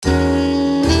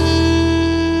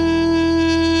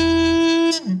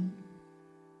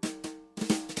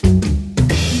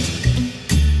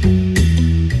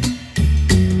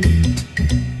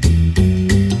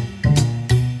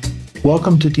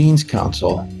Welcome to Dean's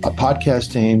Council, a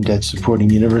podcast aimed at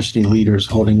supporting university leaders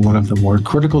holding one of the more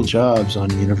critical jobs on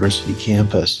a university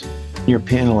campus. Your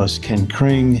panelists, Ken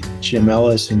Kring, Jim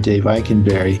Ellis, and Dave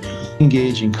Eikenberry,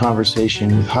 engage in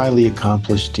conversation with highly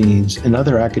accomplished deans and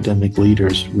other academic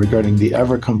leaders regarding the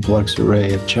ever-complex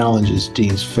array of challenges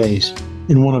deans face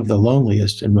in one of the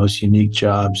loneliest and most unique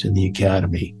jobs in the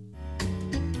academy.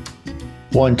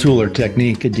 One tool or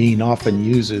technique a dean often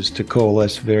uses to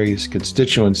coalesce various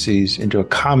constituencies into a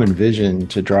common vision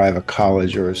to drive a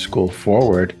college or a school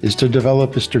forward is to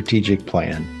develop a strategic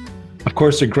plan. Of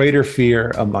course, a greater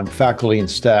fear among faculty and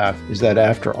staff is that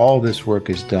after all this work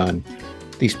is done,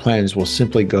 these plans will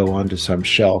simply go onto some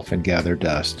shelf and gather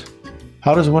dust.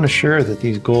 How does one assure that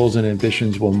these goals and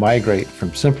ambitions will migrate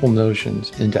from simple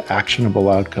notions into actionable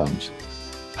outcomes?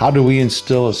 How do we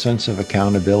instill a sense of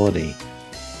accountability?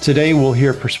 Today, we'll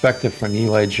hear perspective from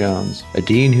Eli Jones, a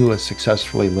dean who has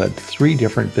successfully led 3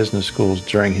 different business schools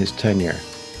during his tenure: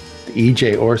 the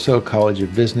E.J. Orso College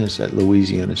of Business at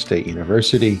Louisiana State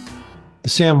University, the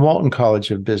Sam Walton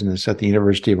College of Business at the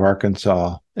University of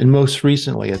Arkansas, and most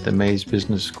recently at the Mays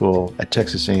Business School at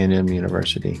Texas A&M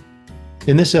University.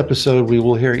 In this episode, we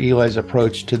will hear Eli's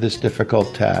approach to this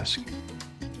difficult task.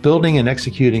 Building and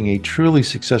executing a truly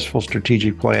successful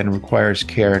strategic plan requires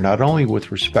care not only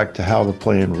with respect to how the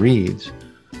plan reads,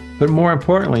 but more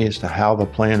importantly as to how the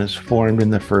plan is formed in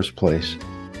the first place.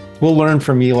 We'll learn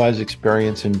from Eli's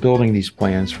experience in building these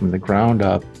plans from the ground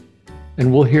up,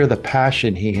 and we'll hear the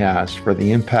passion he has for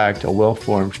the impact a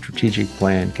well-formed strategic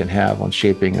plan can have on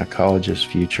shaping a college's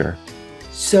future.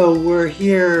 So we're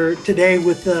here today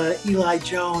with Eli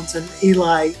Jones. And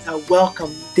Eli,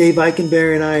 welcome. Dave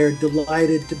Eikenberry and I are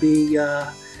delighted to be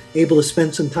able to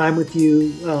spend some time with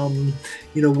you.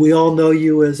 We all know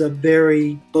you as a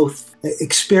very both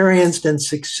experienced and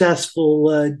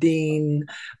successful dean,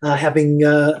 having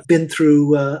been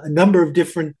through a number of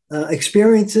different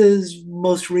experiences,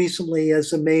 most recently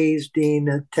as a Mays dean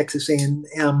at Texas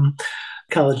A&M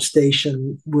College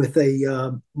Station, with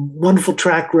a wonderful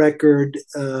track record,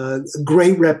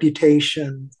 great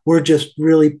reputation. We're just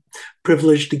really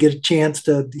privileged to get a chance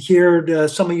to hear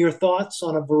some of your thoughts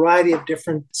on a variety of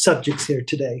different subjects here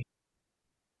today.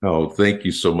 Oh, thank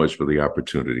you so much for the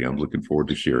opportunity. I'm looking forward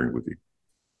to sharing with you.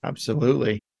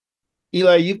 Absolutely.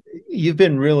 Eli, you've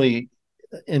been really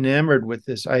enamored with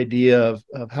this idea of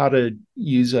how to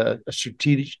use a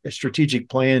strategic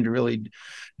plan to really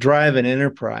drive an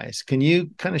enterprise. Can you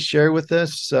kind of share with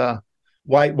us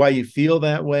why you feel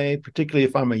that way, particularly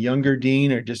if I'm a younger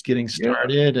dean or just getting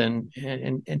started,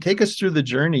 and take us through the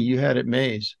journey you had at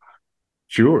Mays?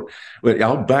 Sure. Well,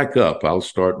 I'll back up. I'll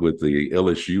start with the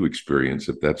LSU experience,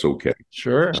 if that's okay.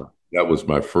 Sure. That was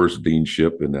my first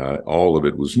deanship, and all of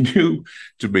it was new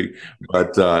to me.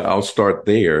 But I'll start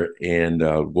there and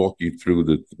walk you through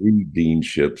the 3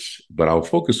 deanships. But I'll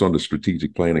focus on the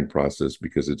strategic planning process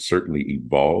because it certainly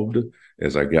evolved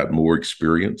as I got more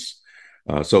experience.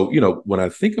 So, when I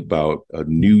think about a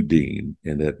new dean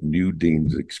and that new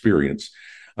dean's experience,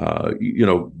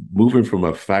 moving from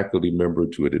a faculty member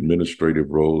to an administrative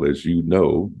role, as you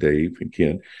know, Dave and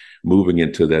Ken, moving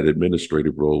into that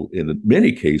administrative role, in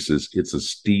many cases, it's a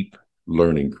steep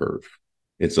learning curve.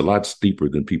 It's a lot steeper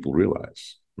than people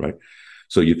realize, right?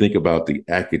 So you think about the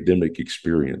academic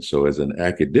experience. So as an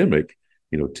academic,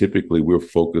 typically we're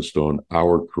focused on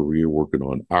our career, working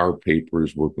on our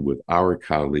papers, working with our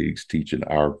colleagues, teaching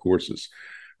our courses,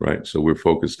 right? So we're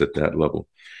focused at that level.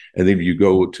 And then you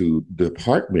go to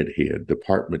department head,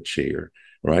 department chair,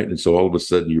 right? And so all of a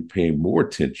sudden you're paying more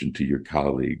attention to your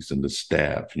colleagues and the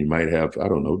staff. You might have,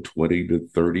 20 to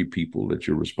 30 people that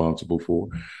you're responsible for,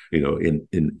 in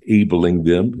enabling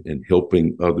them and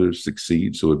helping others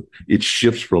succeed. So it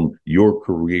shifts from your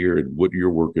career and what you're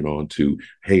working on to,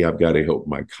 hey, I've got to help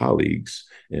my colleagues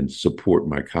and support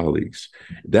my colleagues.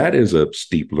 That is a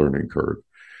steep learning curve.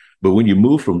 But when you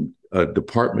move from a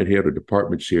department head or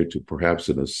department chair to perhaps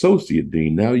an associate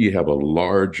dean, now you have a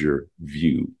larger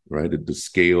view, right? The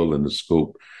scale and the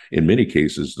scope, in many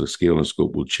cases, the scale and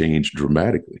scope will change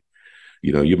dramatically.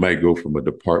 You might go from a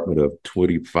department of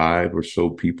 25 or so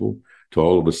people to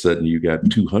all of a sudden you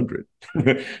got 200,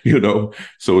 so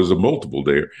there's a multiple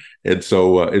there. And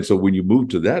so when you move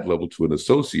to that level, to an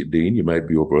associate dean, you might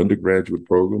be over undergraduate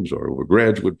programs or over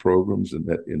graduate programs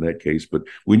in that case. But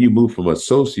when you move from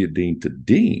associate dean to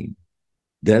dean,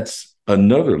 that's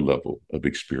another level of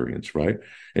experience, right?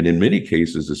 And in many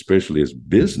cases, especially as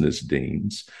business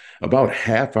deans, about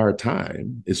half our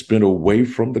time is spent away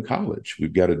from the college.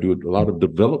 We've got to do a lot of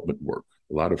development work,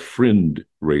 a lot of friend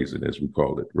raising, as we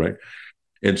call it, right?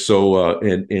 And so,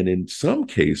 and in some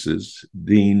cases,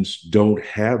 deans don't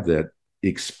have that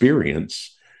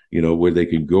experience, where they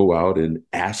can go out and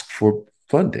ask for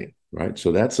funding, right?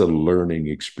 So that's a learning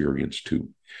experience too.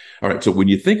 All right. So when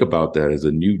you think about that as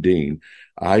a new dean,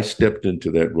 I stepped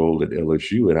into that role at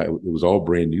LSU, and it was all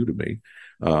brand new to me.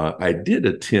 I did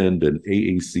attend an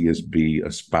AACSB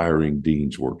Aspiring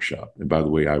Deans Workshop. And by the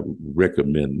way, I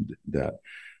recommend that.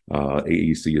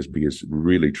 AACSB is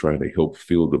really trying to help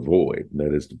fill the void, and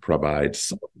that is to provide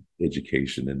some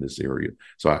education in this area.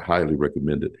 So I highly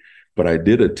recommend it. But I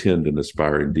did attend an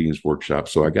Aspiring Deans Workshop,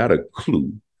 so I got a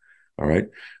clue. All right.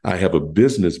 I have a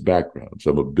business background.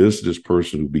 So I'm a business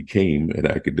person who became an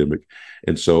academic.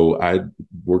 And so I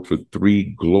worked for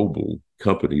 3 global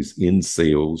companies in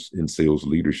sales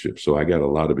leadership. So I got a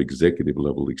lot of executive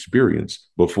level experience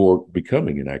before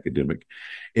becoming an academic.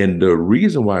 And the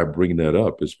reason why I bring that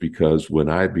up is because when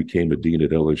I became a dean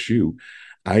at LSU,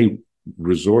 I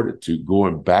resorted to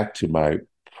going back to my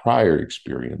prior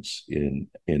experience in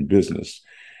business.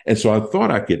 And so I thought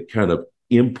I could kind of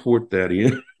import that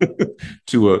in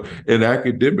to an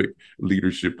academic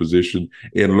leadership position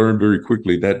and learn very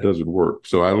quickly that doesn't work.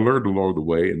 So I learned along the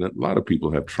way, and a lot of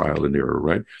people have trial and error,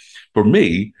 right? For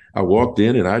me, I walked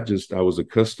in and I was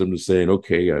accustomed to saying,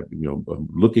 okay, I'm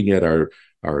looking at our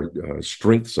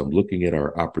strengths, I'm looking at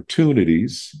our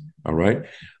opportunities. All right,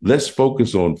 let's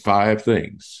focus on 5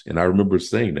 things. And I remember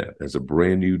saying that as a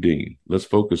brand new dean, let's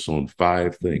focus on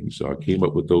 5 things. So I came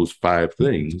up with those 5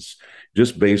 things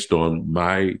just based on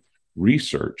my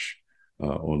research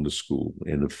on the school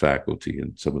and the faculty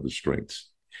and some of the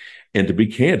strengths. And to be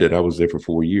candid, I was there for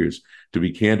 4 years. To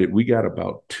be candid, we got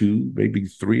about 2, maybe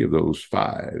 3 of those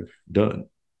 5 done.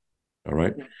 All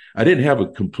right. I didn't have a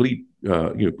complete,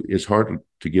 it's hard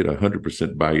to get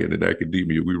 100% buy-in in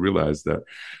academia. We realized that.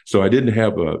 So I didn't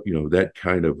have that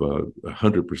kind of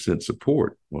 100%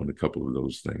 support on a couple of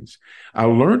those things. I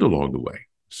learned along the way.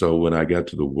 So when I got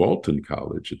to the Walton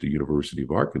College at the University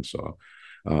of Arkansas,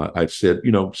 I said,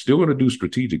 still going to do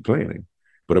strategic planning,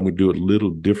 but I'm going to do it a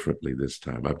little differently this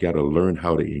time. I've got to learn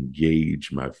how to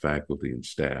engage my faculty and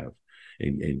staff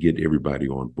and get everybody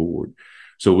on board.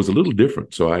 So it was a little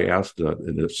different. So I asked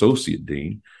an associate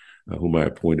dean, whom I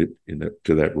appointed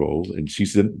to that role, and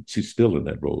she's still in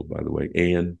that role, by the way,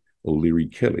 Anne O'Leary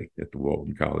Kelly at the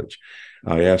Walton College.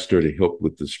 I asked her to help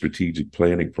with the strategic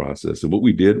planning process, and what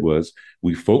we did was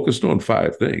we focused on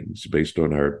 5 things based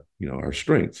on our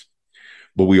strengths,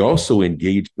 but we also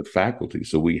engaged the faculty.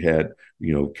 So we had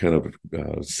kind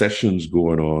of sessions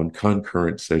going on,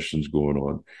 concurrent sessions going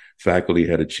on. Faculty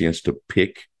had a chance to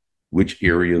pick which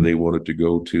area they wanted to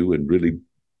go to and really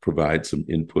provide some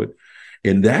input.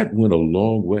 And that went a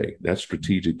long way. That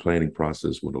strategic planning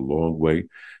process went a long way.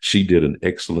 She did an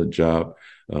excellent job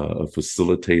of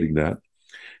facilitating that.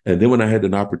 And then when I had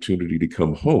an opportunity to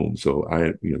come home, so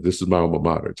this is my alma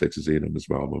mater, Texas A&M is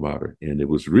my alma mater. And it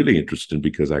was really interesting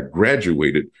because I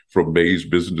graduated from Mays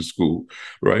Business School,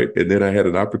 right? And then I had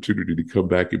an opportunity to come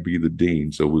back and be the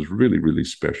dean. So it was really, really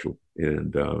special.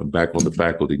 And I'm back on the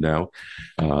faculty now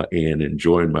and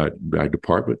enjoying my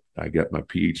department. I got my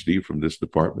PhD from this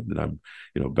department, and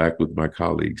I'm back with my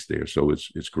colleagues there. So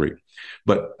it's great.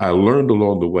 But I learned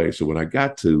along the way. So when I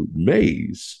got to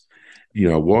Mays,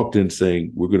 I walked in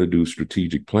saying, we're going to do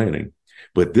strategic planning,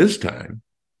 but this time,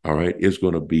 all right, it's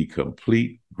going to be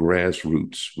complete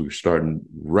grassroots. We're starting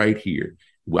right here.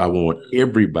 I want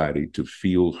everybody to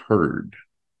feel heard.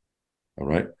 All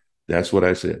right. That's what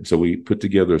I said. So we put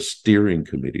together a steering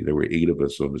committee. There were 8 of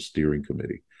us on the steering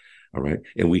committee. All right.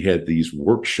 And we had these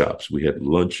workshops. We had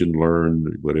lunch and learn,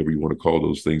 whatever you want to call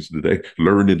those things today,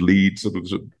 learn and lead. Some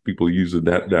people are using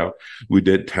that now. We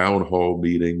did town hall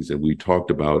meetings, and we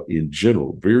talked about, in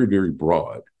general, very, very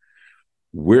broad,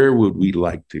 where would we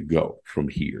like to go from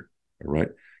here? All right.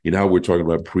 We're talking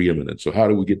about preeminence. So how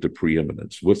do we get to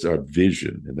preeminence? What's our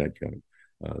vision and that kind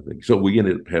of thing? So we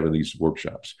ended up having these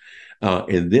workshops.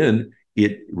 And then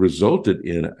it resulted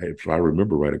in, if I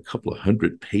remember right, a couple of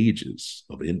 100 pages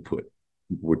of input.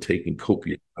 People were taking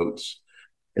copious notes.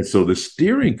 And so the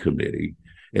steering committee,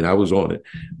 and I was on it,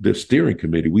 the steering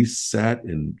committee, we sat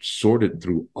and sorted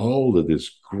through all of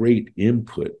this great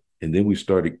input. And then we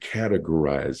started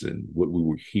categorizing what we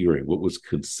were hearing, what was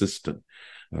consistent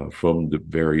from the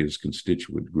various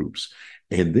constituent groups.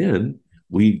 And then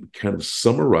we kind of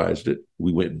summarized it.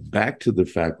 We went back to the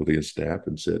faculty and staff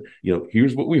and said,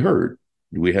 here's what we heard.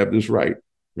 Do we have this right?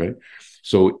 Right.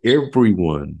 So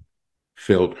everyone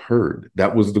felt heard.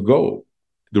 That was the goal.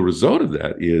 The result of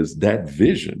that is that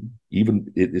vision,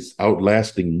 even it's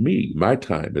outlasting me, my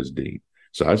time as dean.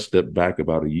 So I stepped back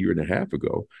about 1.5 years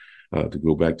ago to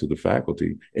go back to the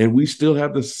faculty, and we still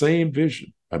have the same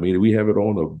vision. I mean, we have it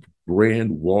on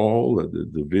grand wall,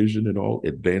 the vision and all,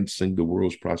 advancing the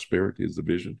world's prosperity is the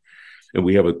vision. And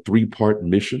we have a three-part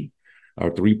mission. Our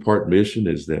three-part mission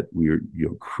is that we're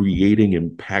creating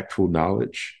impactful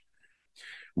knowledge.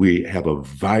 We have a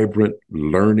vibrant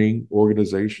learning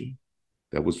organization.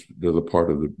 That was the other part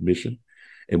of the mission.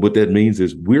 And what that means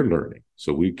is we're learning.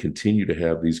 So we continue to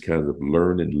have these kinds of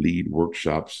learn and lead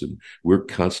workshops, and we're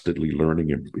constantly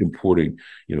learning and importing,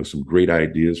 some great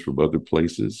ideas from other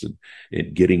places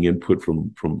and getting input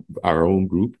from our own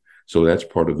group. So that's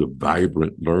part of the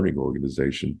vibrant learning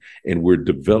organization. And we're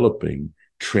developing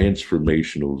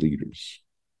transformational leaders.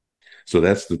 So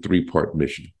that's the three-part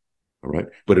mission. All right.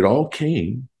 But it all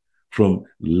came from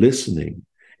listening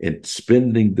and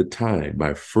spending the time.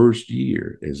 My first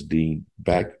year as dean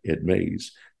back at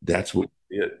Mays, that's what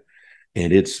we did.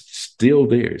 And it's still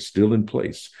there, still in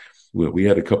place. Well, we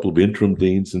had a couple of interim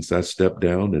deans since I stepped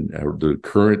down, and the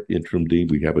current interim dean,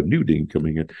 we have a new dean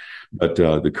coming in. But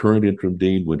the current interim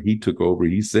dean, when he took over,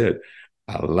 he said,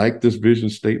 I like this vision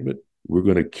statement. We're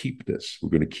going to keep this. We're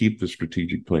going to keep the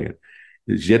strategic plan.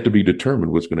 It's yet to be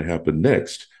determined what's going to happen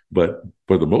next. But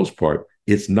for the most part,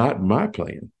 it's not my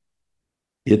plan.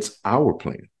 It's our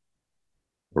plan.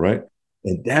 All right.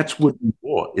 And that's what we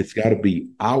want. It's got to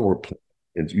be our plan.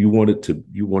 And you want it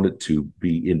to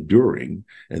be enduring.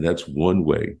 And that's one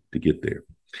way to get there.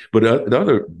 But the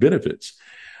other benefits,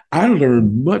 I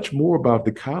learned much more about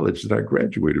the college that I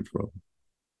graduated from.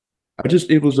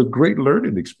 It was a great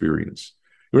learning experience.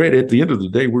 Right. At the end of the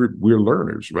day, we're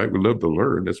learners, right? We love to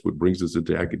learn. That's what brings us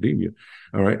into academia.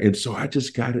 All right. And so I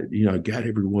just got it, I got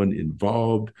everyone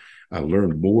involved. I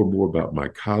learned more and more about my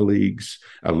colleagues.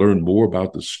 I learned more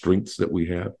about the strengths that we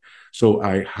have. So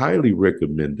I highly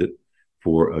recommend it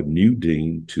for a new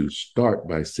dean to start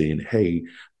by saying, hey,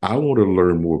 I want to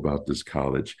learn more about this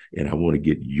college, and I want to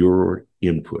get your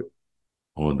input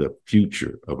on the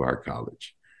future of our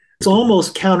college. It's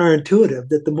almost counterintuitive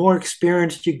that the more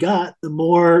experienced you got, the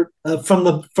more from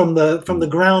the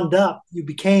ground up you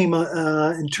became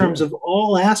in terms of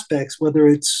all aspects, whether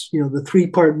it's the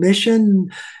three-part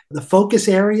mission, the focus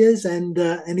areas, and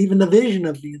even the vision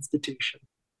of the institution.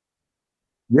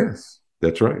 Yes,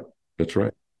 that's right. That's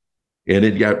right. And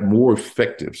it got more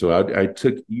effective. So I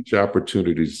took each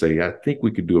opportunity to say, I think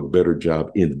we could do a better job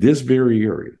in this very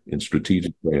area in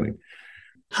strategic planning.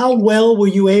 How well were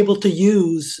you able to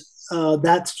use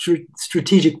that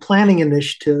strategic planning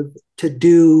initiative to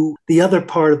do the other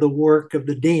part of the work of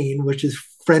the dean, which is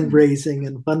fundraising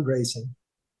and fundraising?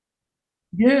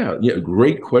 Yeah,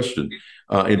 great question.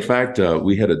 In fact,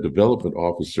 we had a development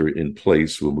officer in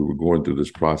place when we were going through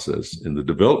this process. And the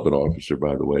development officer,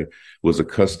 by the way, was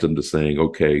accustomed to saying,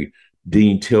 okay,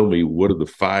 Dean, tell me, what are the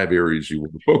 5 areas you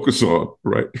want to focus on,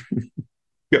 right?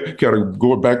 Kind of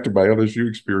going back to my LSU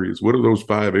experience, what are those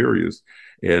 5 areas?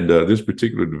 And this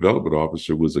particular development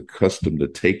officer was accustomed to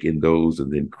taking those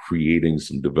and then creating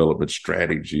some development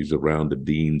strategies around the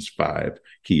dean's 5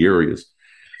 key areas.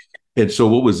 And so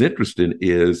what was interesting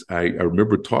is I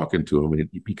remember talking to him,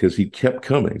 because he kept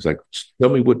coming. He's like, tell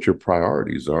me what your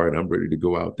priorities are, and I'm ready to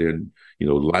go out there and,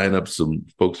 line up some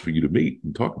folks for you to meet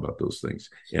and talk about those things.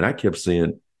 And I kept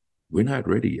saying, we're not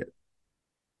ready yet.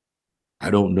 I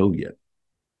don't know yet.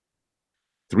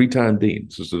 3-time dean.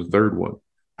 This is the 3rd one.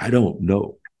 I don't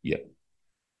know yet.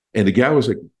 And the guy was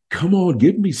like, come on,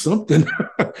 give me something.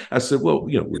 I said, well,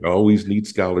 we always need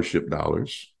scholarship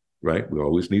dollars. Right? We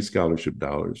always need scholarship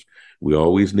dollars. We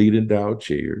always need endowed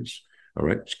chairs. All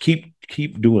right. Just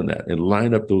keep doing that and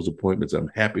line up those appointments.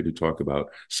 I'm happy to talk about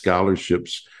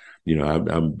scholarships.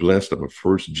 I'm blessed. I'm a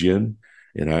first gen,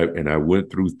 and I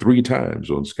went through 3 times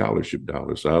on scholarship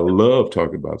dollars. So I love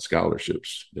talking about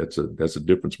scholarships. That's a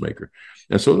difference maker.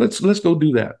 And so let's go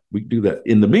do that. We can do that.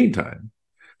 In the meantime,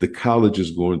 the college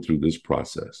is going through this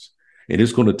process, and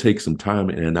it's going to take some time,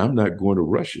 and I'm not going to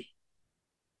rush it.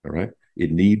 All right. It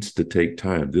needs to take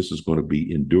time. This is going to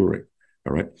be enduring.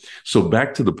 All right. So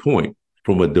back to the point,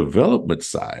 from a development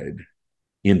side,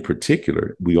 in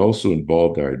particular, we also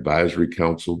involved our advisory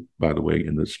council, by the way,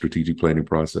 in the strategic planning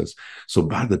process. So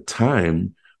by the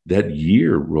time that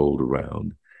year rolled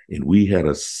around and we had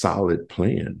a solid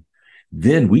plan,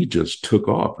 then we just took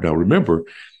off. Now, remember,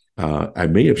 I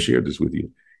may have shared this with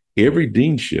you. Every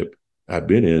deanship I've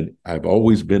been in, I've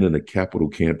always been in a capital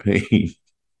campaign.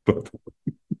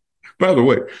 By the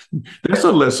way, that's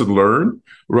a lesson learned,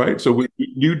 right? So with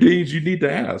new deans, you need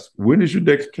to ask, when is your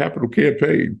next capital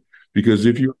campaign? Because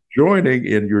if you're joining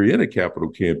and you're in a capital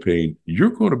campaign,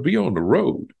 you're going to be on the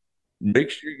road.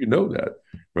 Make sure you know that,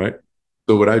 right?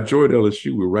 So when I joined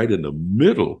LSU, we were right in the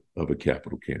middle of a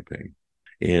capital campaign.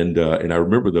 And I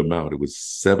remember the amount. It was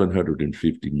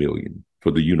 $750 million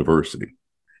for the university.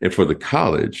 And for the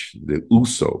college, the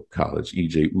USO College,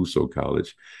 E.J. USO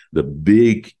College, the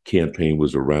big campaign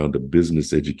was around the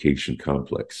business education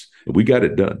complex. And we got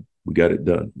it done. We got it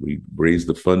done. We raised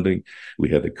the funding. We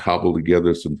had to cobble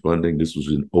together some funding. This was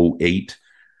in '08,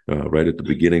 right at the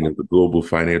beginning of the global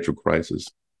financial crisis.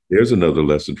 There's another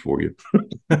lesson for you.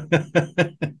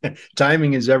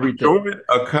 Timing is everything. Join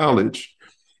a college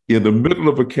in the middle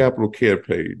of a capital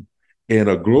campaign and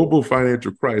a global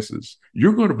financial crisis.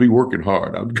 You're going to be working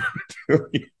hard. I'm going to tell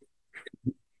you.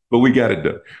 But we got it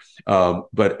done.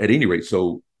 But at any rate,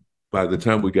 so by the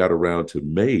time we got around to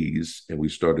Mays and we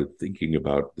started thinking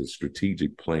about the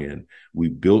strategic plan, we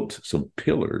built some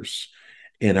pillars,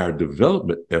 and our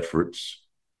development efforts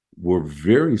were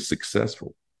very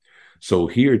successful. So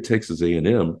here at Texas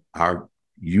A&M, our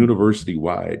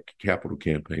university-wide capital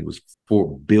campaign was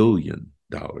 $4 billion.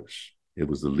 It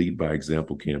was the Lead by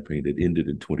Example campaign that ended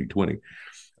in 2020.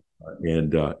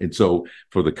 And so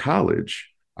for the college,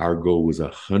 our goal was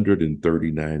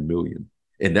 $139 million.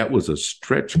 And that was a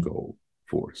stretch goal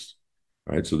for us.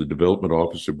 All right. So the development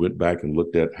officer went back and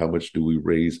looked at how much do we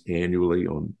raise annually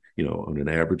on an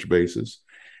average basis.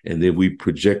 And then we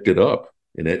projected up.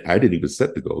 And I didn't even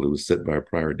set the goal. It was set by a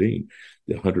prior dean.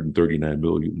 The $139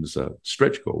 million was a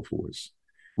stretch goal for us.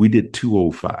 We did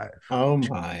 205. Oh,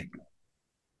 my.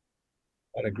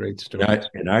 What a great story.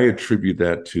 And I really attribute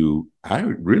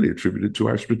it to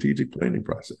our strategic planning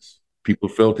process. People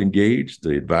felt engaged.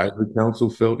 The advisory council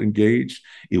felt engaged.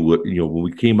 It was, when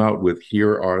we came out with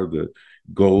here are the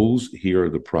goals, here are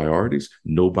the priorities,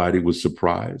 nobody was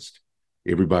surprised.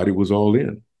 Everybody was all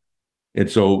in. And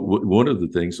so one of the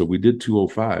things, so we did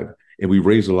 205 and we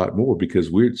raised a lot more because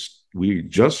we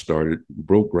just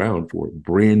broke ground for a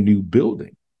brand new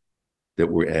building that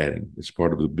we're adding as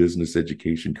part of the business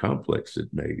education complex at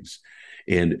Mays.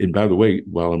 And by the way,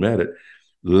 while I'm at it,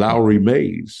 Lowry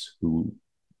Mays, who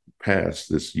passed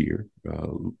this year, a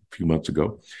few months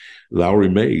ago, Lowry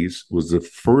Mays was the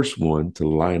first one to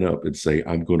line up and say,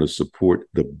 I'm going to support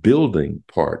the building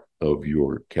part of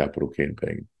your capital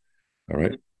campaign. All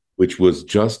right. Which was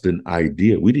just an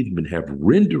idea. We didn't even have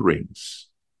renderings.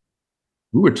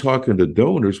 We were talking to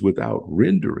donors without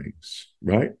renderings,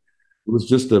 right? It was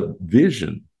just a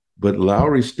vision. But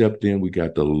Lowry stepped in. We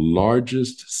got the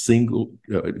largest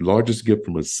gift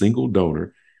from a single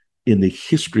donor in the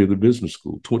history of the business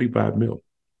school, 25 mil,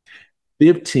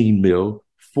 15 mil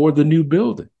for the new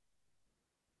building.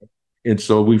 And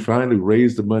so we finally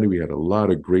raised the money. We had a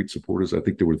lot of great supporters. I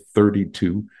think there were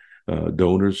 32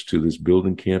 donors to this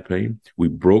building campaign. We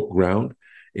broke ground,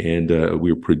 and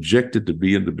we were projected to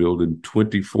be in the building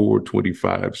 24,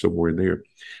 25, somewhere in there.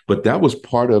 But that was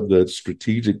part of the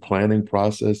strategic planning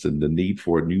process and the need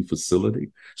for a new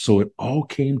facility. So it all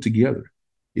came together.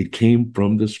 It came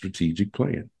from the strategic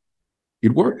plan.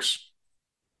 It works.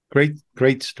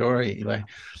 Great story, Eli.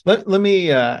 Let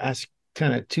me ask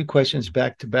kind of two questions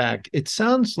back to back. It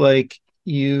sounds like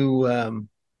you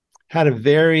had a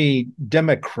very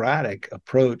democratic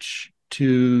approach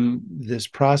to this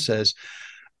process.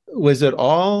 Was it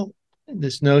all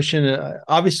this notion?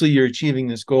 Obviously, you're achieving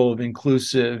this goal of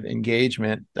inclusive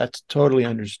engagement. That's totally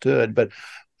understood. But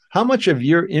how much of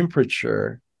your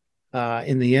imprimatur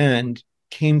in the end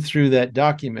came through that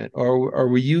document, or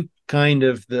were you kind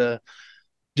of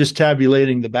just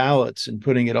tabulating the ballots and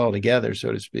putting it all together,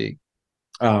 so to speak?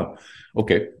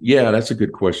 Okay. Yeah, that's a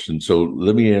good question. So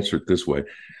let me answer it this way.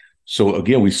 So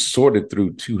again, we sorted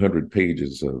through 200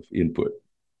 pages of input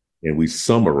and we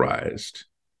summarized,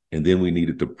 and then we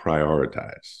needed to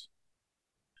prioritize.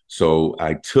 So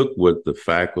I took what the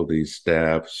faculty,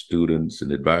 staff, students,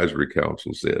 and advisory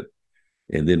council said,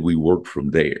 and then we worked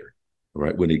from there,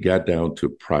 right? When it got down to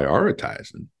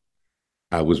prioritizing,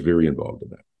 I was very involved in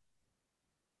that.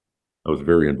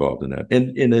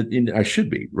 And I should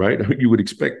be, right? You would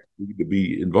expect me to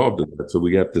be involved in that. So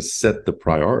we have to set the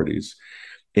priorities.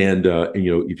 And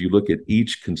if you look at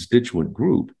each constituent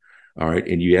group, all right,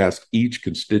 and you ask each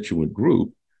constituent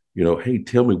group, hey,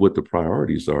 tell me what the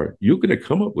priorities are, you're going to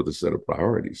come up with a set of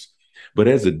priorities. But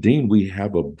as a dean, we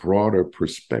have a broader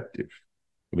perspective.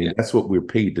 I mean, that's what we're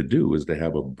paid to do, is to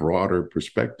have a broader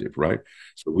perspective, right?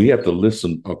 So we have to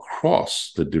listen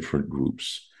across the different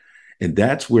groups. And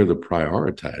that's where the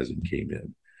prioritizing came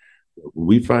in. When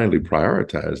we finally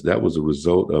prioritized, that was a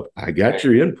result of, I got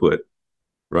your input,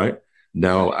 right?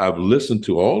 Now I've listened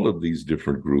to all of these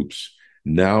different groups.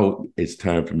 Now it's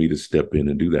time for me to step in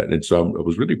and do that. And so I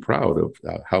was really proud of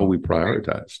how we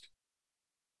prioritized.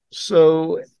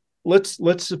 So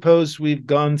let's suppose we've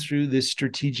gone through this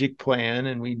strategic plan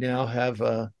and we now have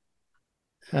a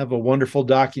wonderful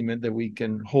document that we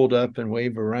can hold up and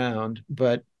wave around.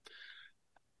 But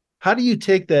How do you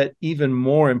take that even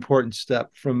more important step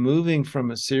from moving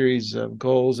from a series of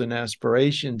goals and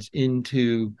aspirations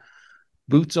into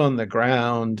boots on the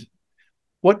ground?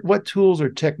 What tools or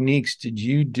techniques did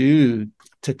you do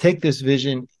to take this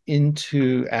vision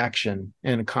into action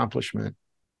and accomplishment?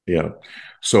 Yeah.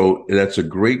 So that's a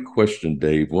great question,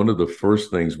 Dave. One of the first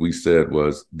things we said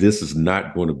was this is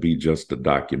not going to be just a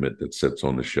document that sits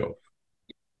on the shelf.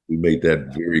 We made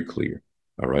that very clear.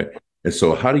 All right. And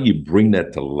so how do you bring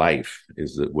that to life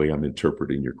is the way I'm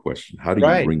interpreting your question. How do you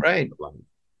Right, bring that right. to life?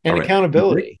 And All right.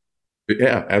 accountability.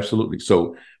 Yeah, absolutely.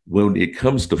 So when it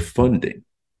comes to funding,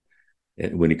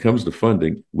 and when it comes to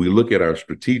funding, we look at our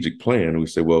strategic plan and we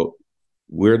say, well,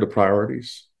 where are the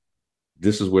priorities?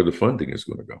 This is where the funding is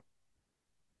going to go.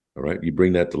 All right. You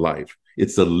bring that to life.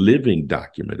 It's a living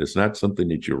document. It's not something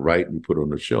that you write and you put on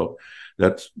the shelf.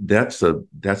 That's a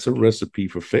recipe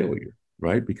for failure,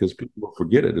 right? Because people will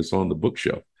forget it. It's on the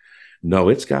bookshelf. No,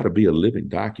 it's got to be a living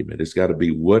document. It's got to be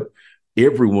what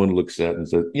everyone looks at and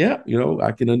says, yeah,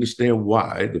 I can understand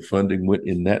why the funding went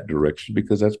in that direction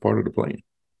because that's part of the plan,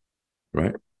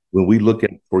 right? When we look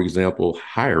at, for example,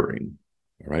 hiring,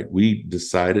 all right, we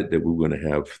decided that we were going to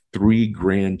have 3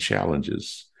 grand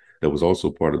challenges. That was also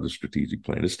part of the strategic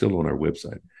plan. It's still on our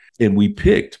website. And we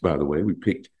picked, by the way,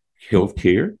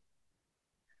 healthcare,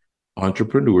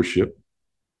 entrepreneurship,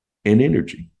 and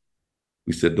energy.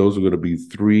 We said those are going to be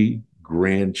 3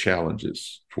 grand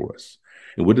challenges for us.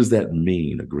 And what does that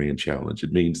mean, a grand challenge?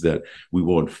 It means that we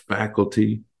want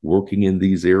faculty working in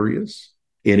these areas.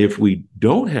 And if we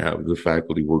don't have the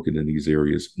faculty working in these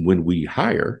areas, when we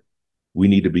hire, we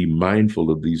need to be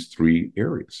mindful of these 3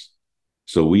 areas.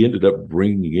 So we ended up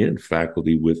bringing in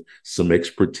faculty with some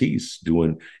expertise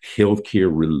doing healthcare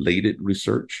related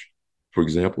research, for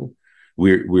example.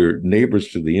 We're neighbors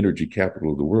to the energy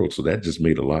capital of the world. So that just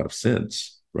made a lot of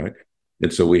sense, right?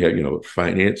 And so we have,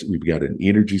 finance, we've got an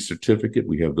energy certificate.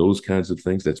 We have those kinds of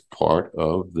things. That's part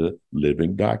of the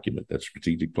living document, that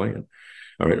strategic plan.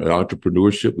 All right,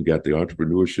 entrepreneurship, we got the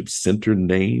Entrepreneurship Center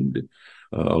named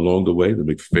along the way, the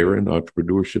McFerrin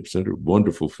Entrepreneurship Center,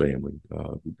 wonderful family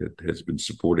that has been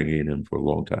supporting A&M for a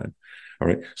long time. All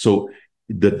right, so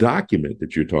the document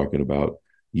that you're talking about,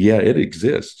 yeah, it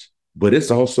exists, but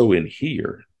it's also in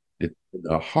here. It's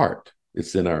in our heart.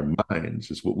 It's in our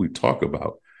minds. It's what we talk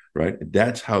about, right?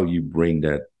 That's how you bring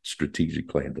that strategic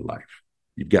plan to life.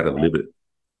 You've got to live it.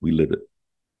 We live it.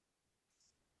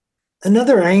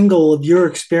 Another angle of your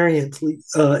experience,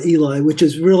 Eli, which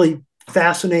is really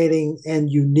fascinating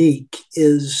and unique,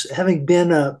 is having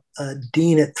been a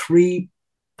dean at 3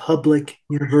 public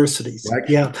universities.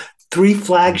 Yeah, 3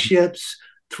 flagships,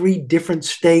 3 different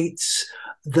states,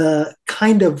 the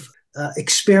kind of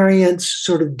experience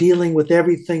sort of dealing with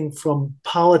everything from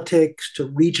politics to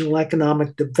regional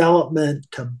economic development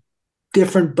to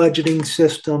different budgeting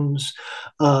systems,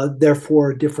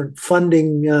 therefore different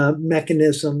funding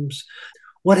mechanisms.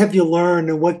 What have you learned,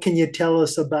 and what can you tell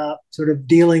us about sort of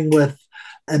dealing with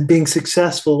and being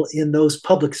successful in those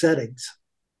public settings?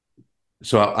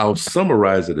 So I'll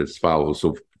summarize it as follows.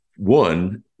 So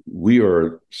 1, we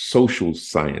are social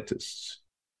scientists.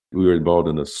 We are involved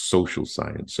in a social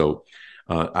science. So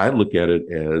I look at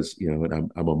it as, and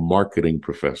I'm a marketing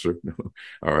professor.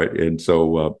 All right. And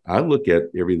so I look at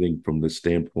everything from the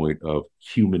standpoint of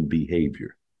human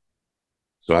behavior.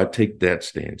 So I take that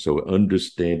stand. So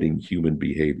understanding human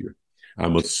behavior.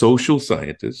 I'm a social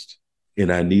scientist,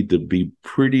 and I need to be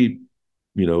pretty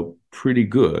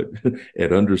good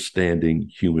at understanding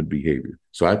human behavior.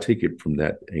 So I take it from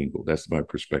that angle. That's my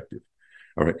perspective.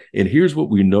 All right. And here's what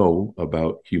we know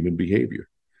about human behavior.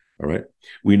 All right.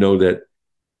 We know that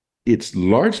it's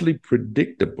largely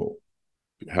predictable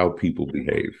how people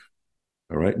behave.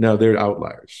 All right. Now, there are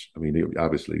outliers. I mean,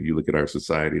 obviously, you look at our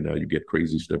society now, you get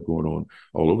crazy stuff going on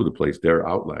all over the place. There are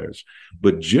outliers.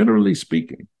 But generally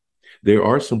speaking, there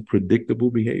are some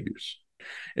predictable behaviors.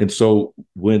 And so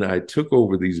when I took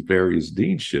over these various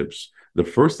deanships, the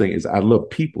first thing is I love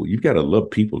people. You've got to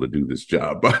love people to do this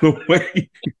job, by the way.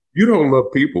 You don't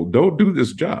love people, don't do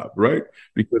this job, right?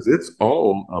 Because it's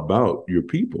all about your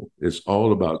people. It's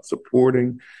all about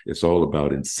supporting. It's all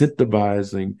about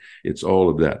incentivizing. It's all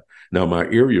of that. Now, my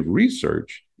area of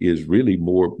research is really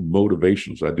more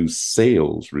motivational. So I do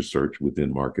sales research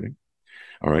within marketing.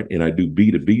 All right. And I do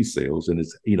B2B sales. And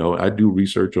it's, I do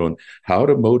research on how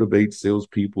to motivate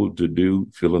salespeople to do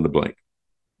fill in the blank,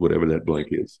 whatever that blank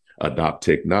is, adopt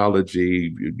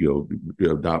technology,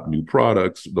 adopt new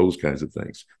products, those kinds of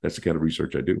things. That's the kind of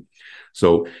research I do.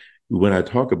 So when I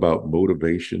talk about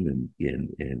motivation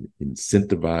and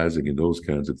incentivizing and those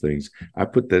kinds of things, I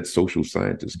put that social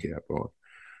scientist cap on.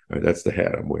 All right, that's the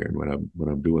hat I'm wearing when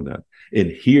I'm doing that. And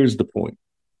here's the point.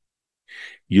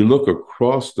 You look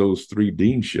across those three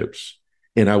deanships,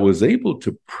 and I was able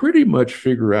to pretty much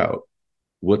figure out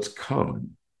what's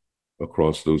common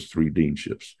across those three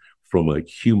deanships from a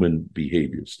human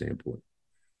behavior standpoint.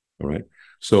 All right.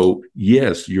 So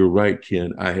yes, you're right,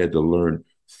 Ken. I had to learn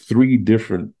three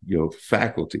different,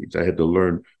 faculties. I had to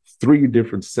learn three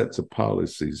different sets of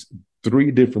policies,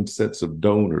 three different sets of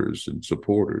donors and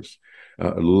supporters,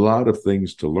 a lot of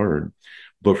things to learn.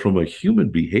 But from a human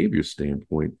behavior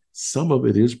standpoint, some of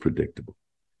it is predictable.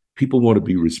 People want to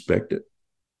be respected.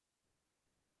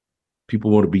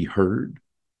 People want to be heard.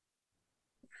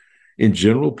 In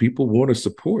general, people want to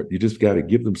support. You just got to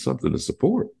give them something to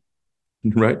support,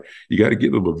 right? You got to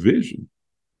give them a vision.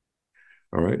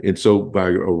 All right. And so by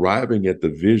arriving at the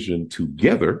vision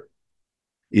together,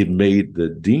 it made the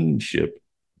deanship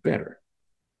better,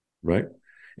 right?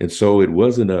 And so it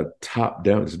wasn't a top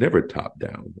down. It's never top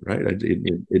down, right?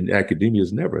 In academia,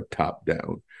 it's never top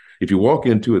down. If you walk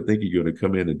into it thinking you're going to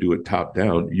come in and do it top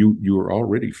down, you're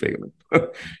already failing.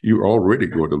 You're already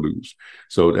going to lose.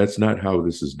 So that's not how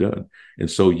this is done. And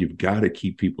so you've got to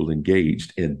keep people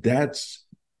engaged. And that's,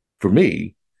 for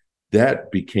me,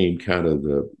 that became kind of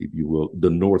if you will, the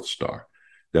North Star.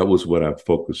 That was what I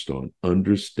focused on,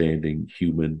 understanding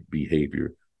human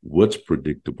behavior, what's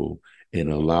predictable, and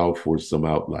allow for some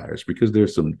outliers, because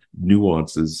there's some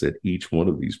nuances at each one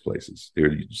of these places. There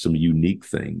are some unique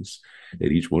things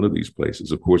at each one of these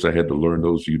places. Of course, I had to learn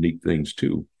those unique things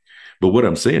too. But what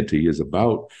I'm saying to you is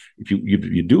about, if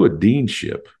you do a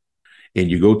deanship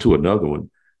and you go to another one,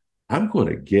 I'm going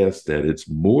to guess that it's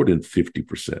more than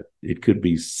 50%. It could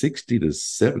be 60 to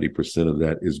 70% of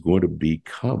that is going to be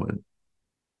common.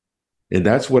 And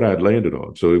that's what I landed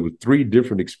on. So it was three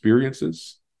different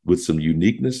experiences with some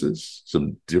uniquenesses,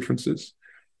 some differences,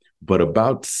 but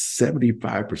about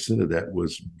 75% of that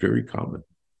was very common.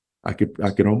 I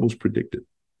could almost predict it.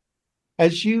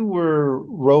 As you were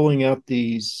rolling out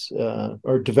these,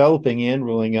 or developing and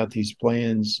rolling out these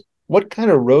plans, what kind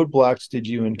of roadblocks did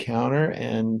you encounter,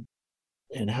 and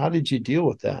how did you deal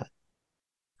with that?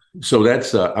 So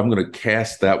that's I'm going to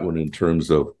cast that one in terms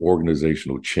of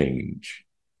organizational change.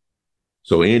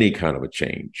 So any kind of a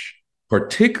change,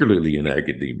 particularly in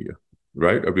academia,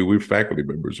 right? I mean, we're faculty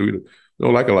members. We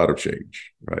don't like a lot of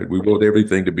change, right? We want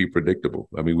everything to be predictable.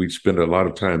 I mean, we spend a lot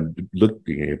of time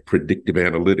looking at predictive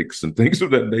analytics and things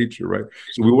of that nature, right?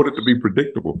 So we want it to be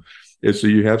predictable. And so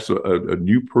you have a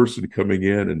new person coming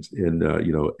in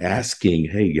and asking,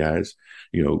 hey, guys,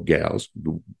 gals,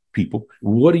 people,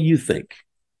 what do you think?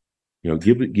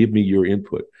 Give me your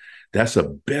input. That's a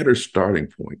better starting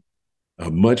point,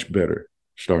 a much better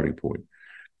starting point.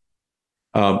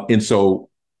 And so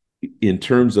in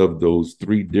terms of those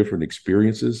three different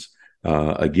experiences,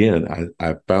 again,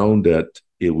 I found that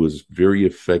it was very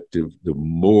effective the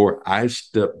more I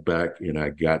stepped back and I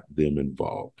got them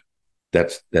involved.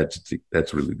 That's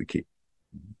really the key.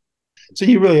 So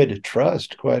you really had to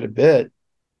trust quite a bit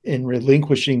in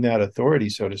relinquishing that authority,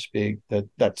 so to speak,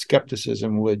 that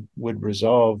skepticism would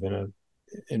resolve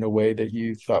in a way that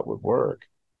you thought would work.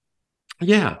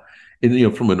 Yeah.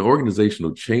 And, from an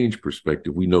organizational change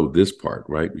perspective, we know this part,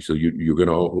 right? So you're going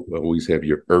to always have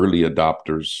your early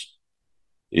adopters.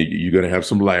 You're going to have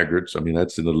some laggards. I mean,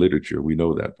 that's in the literature. We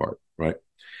know that part, right?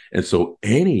 And so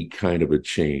any kind of a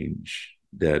change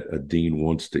that a dean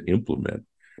wants to implement,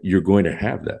 you're going to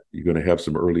have that. You're going to have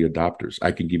some early adopters.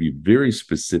 I can give you very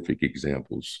specific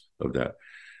examples of that.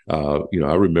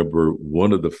 I remember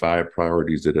one of the 5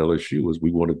 priorities at LSU was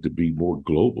we wanted to be more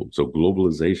global. So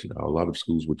globalization, a lot of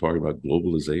schools were talking about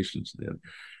globalization then.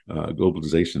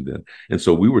 And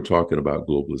so we were talking about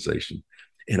globalization.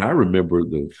 And I remember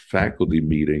the faculty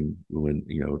meeting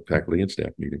faculty and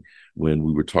staff meeting, when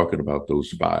we were talking about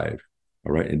those 5.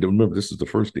 All right. And remember, this is the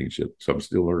first deanship, so I'm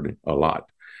still learning a lot.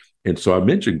 And so I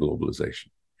mentioned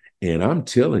globalization. And I'm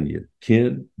telling you,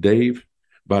 Ken, Dave,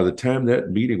 by the time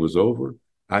that meeting was over,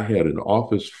 I had an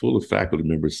office full of faculty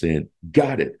members saying,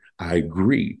 got it. I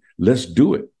agree. Let's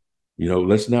do it.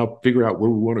 Let's now figure out where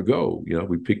we want to go.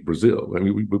 We picked Brazil. I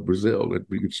mean, we put Brazil.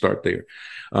 We could start there.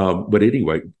 But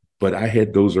anyway, I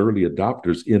had those early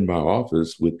adopters in my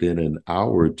office within an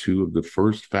hour or two of the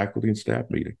first faculty and staff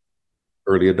meeting,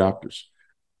 early adopters.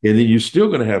 And then you're still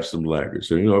going to have some laggards.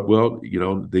 So,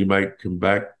 they might come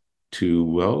back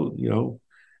to,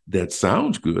 that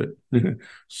sounds good.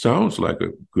 Sounds like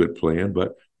a good plan,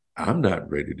 but I'm not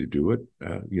ready to do it,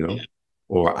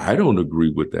 or I don't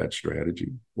agree with that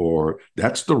strategy, or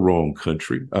that's the wrong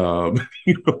country.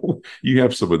 You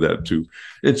have some of that too.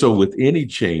 And so with any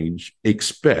change,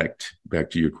 back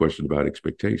to your question about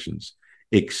expectations,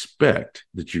 expect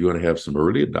that you're going to have some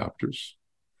early adopters,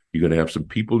 you're going to have some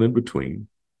people in between,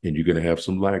 and you're going to have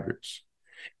some laggards.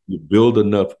 You build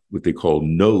enough what they call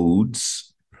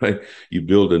nodes, right? You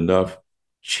build enough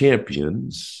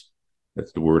champions.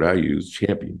 That's the word I use,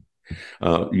 champion.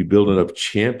 You build enough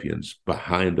champions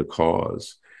behind a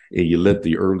cause, and you let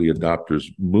the early adopters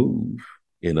move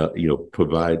and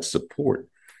provide support.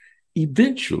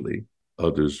 Eventually,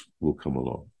 others will come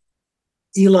along.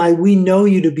 Eli, we know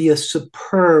you to be a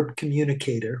superb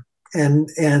communicator,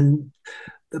 and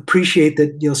appreciate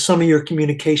that some of your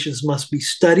communications must be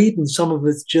studied, and some of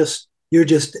it's just you're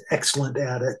just excellent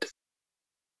at it.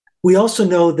 We also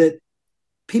know that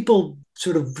people,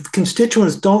 sort of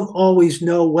constituents, don't always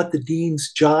know what the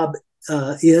dean's job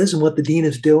is and what the dean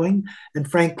is doing, and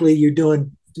frankly, you're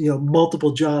doing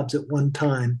multiple jobs at one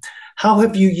time. How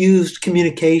have you used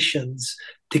communications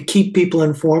to keep people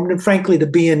informed and, frankly, to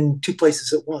be in two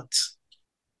places at once?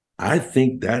 I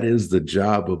think that is the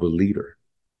job of a leader,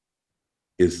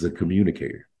 is the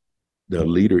communicator. The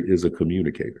leader is a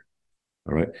communicator.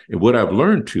 All right. And what I've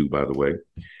learned too, by the way,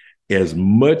 as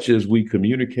much as we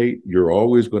communicate, you're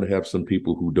always going to have some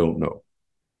people who don't know.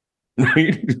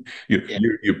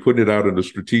 You're putting it out in a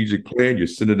strategic plan. You're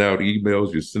sending out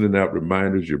emails. You're sending out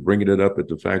reminders. You're bringing it up at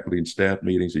the faculty and staff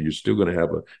meetings, and you're still going to have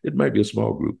it might be a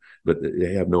small group, but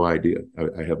they have no idea.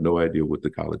 I have no idea what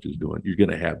the college is doing. You're going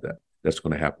to have that. That's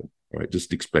going to happen. All right.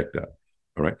 Just expect that.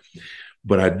 All right.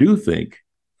 But I do think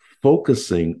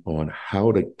focusing on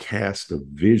how to cast a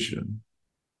vision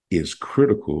is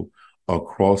critical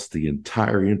across the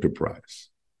entire enterprise.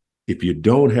 If you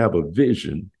don't have a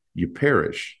vision, you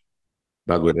perish.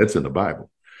 By the way, that's in the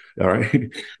Bible. All right.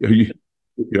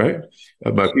 Right?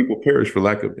 My people perish for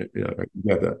lack of, you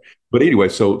got that. But anyway,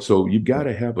 so you've got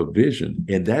to have a vision,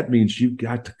 and that means you've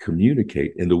got to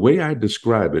communicate. And the way I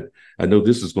describe it, I know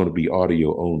this is going to be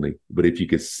audio only, but if you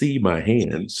could see my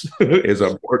hands as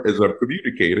I'm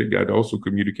communicating, I'd also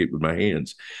communicate with my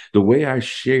hands. The way I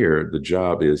share the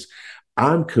job is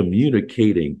I'm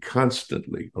communicating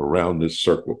constantly around this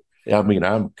circle. I mean,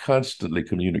 I'm constantly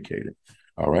communicating.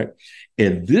 All right.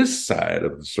 And this side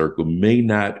of the circle may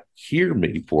not hear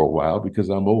me for a while because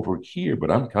I'm over here,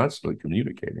 but I'm constantly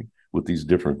communicating with these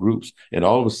different groups. And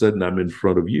all of a sudden I'm in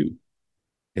front of you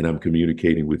and I'm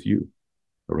communicating with you.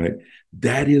 All right.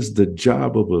 That is the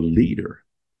job of a leader,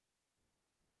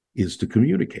 is to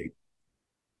communicate.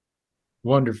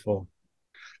 Wonderful.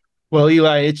 Well,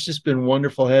 Eli, it's just been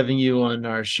wonderful having you on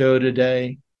our show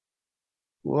today.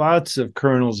 Lots of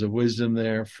kernels of wisdom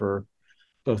there for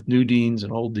both new deans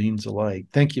and old deans alike.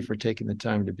 Thank you for taking the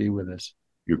time to be with us.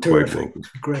 You're quite welcome.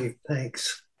 Great.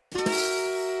 Thanks.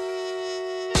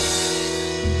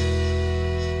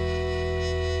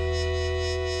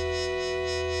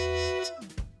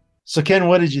 So, Ken,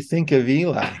 what did you think of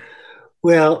Eli?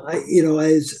 Well,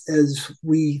 as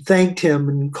we thanked him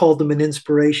and called him an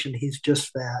inspiration, he's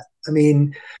just that. I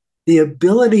mean, the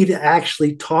ability to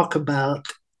actually talk about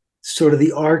sort of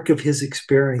the arc of his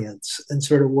experience and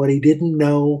sort of what he didn't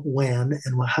know when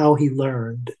and how he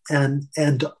learned, and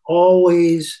to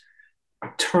always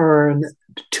turn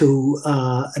to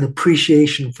an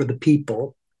appreciation for the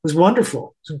people was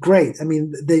wonderful. It was great. I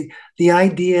mean, the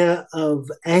idea of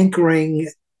anchoring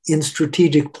in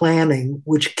strategic planning,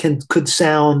 which could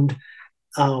sound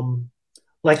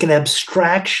like an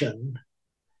abstraction,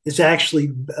 is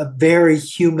actually a very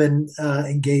human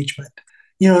engagement.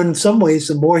 In some ways,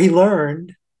 the more he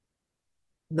learned,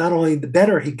 not only the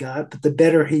better he got, but the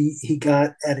better he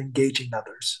got at engaging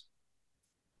others.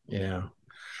 Yeah.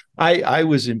 I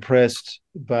was impressed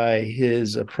by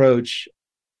his approach.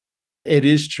 It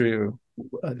is true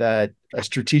that a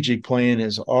strategic plan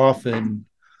is often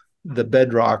the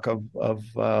bedrock of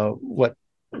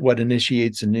what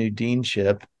initiates a new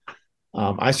deanship.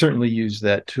 I certainly used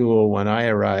that tool when I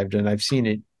arrived, and I've seen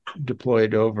it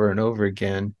deployed over and over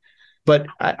again. But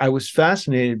I was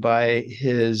fascinated by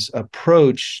his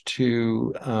approach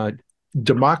to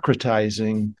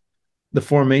democratizing the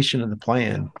formation of the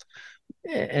plan,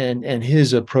 and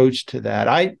his approach to that.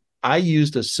 I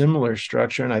used a similar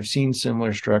structure, and I've seen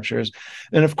similar structures.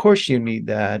 And of course, you need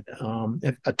that.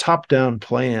 A top-down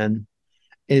plan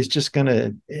is just going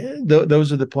to,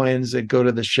 those are the plans that go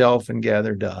to the shelf and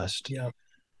gather dust. Yeah.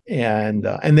 And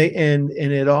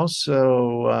it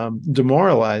also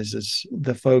demoralizes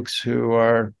the folks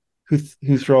who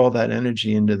throw all that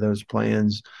energy into those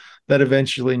plans that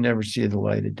eventually never see the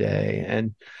light of day.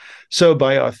 And so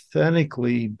by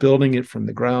authentically building it from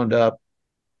the ground up,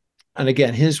 and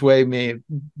again, his way may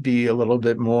be a little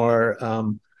bit more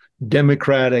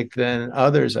democratic than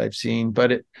others I've seen,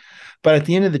 but at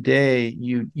the end of the day,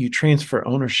 you transfer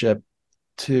ownership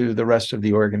to the rest of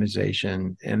the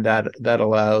organization, and that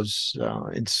allows,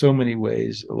 in so many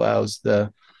ways, allows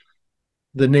the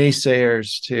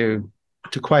naysayers to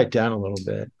quiet down a little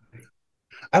bit.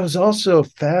 I was also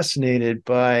fascinated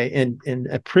by and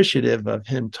appreciative of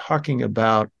him talking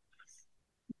about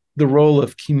the role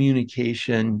of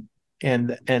communication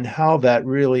and how that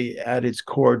really at its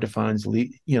core defines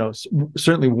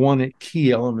certainly one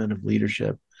key element of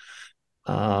leadership.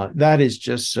 That is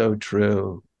just so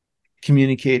true.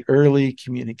 Communicate early,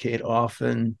 communicate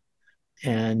often,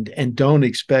 and don't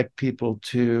expect people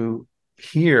to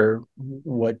hear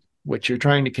what you're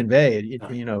trying to convey.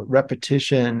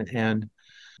 Repetition and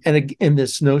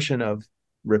this notion of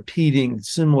repeating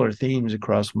similar themes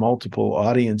across multiple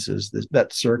audiences,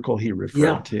 that circle he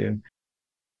referred to.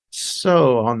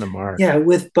 So on the mark. Yeah,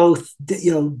 with both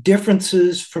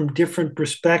differences from different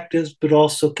perspectives, but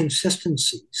also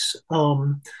consistencies.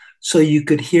 So you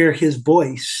could hear his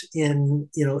voice in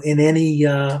any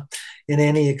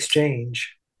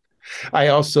exchange. I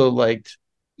also liked,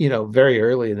 very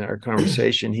early in our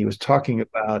conversation, he was talking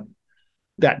about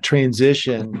that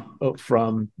transition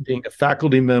from being a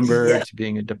faculty member to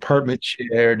being a department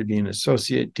chair to being an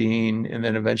associate dean and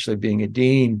then eventually being a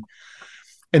dean.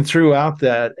 And throughout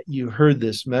that, you heard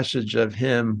this message of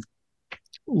him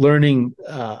learning.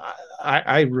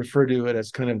 I refer to it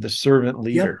as kind of the servant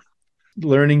leader,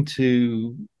 learning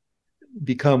to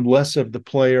become less of the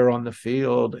player on the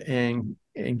field and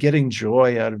getting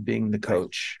joy out of being the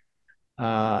coach,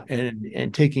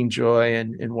 and taking joy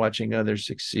in watching others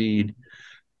succeed.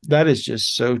 That is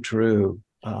just so true.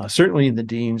 Certainly in the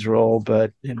dean's role,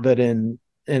 but in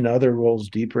other roles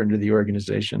deeper into the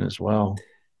organization as well.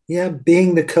 Yeah,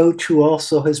 being the coach who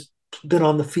also has been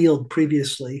on the field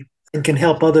previously and can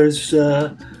help others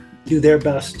do their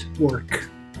best work.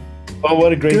 Oh,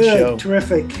 what a great show.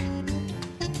 Terrific.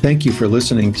 Thank you for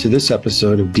listening to this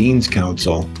episode of Dean's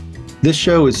Council. This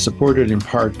show is supported in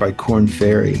part by Korn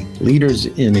Ferry, leaders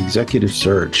in executive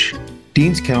search.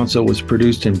 Dean's Council was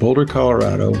produced in Boulder,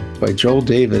 Colorado by Joel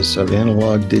Davis of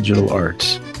Analog Digital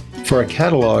Arts. For a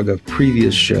catalog of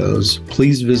previous shows,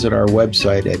 please visit our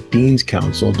website at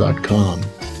deanscouncil.com.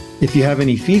 If you have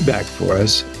any feedback for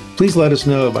us, please let us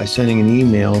know by sending an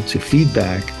email to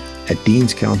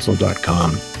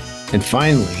feedback@deanscouncil.com. And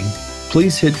finally,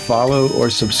 please hit follow or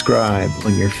subscribe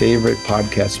on your favorite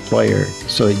podcast player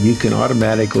so that you can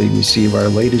automatically receive our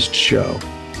latest show.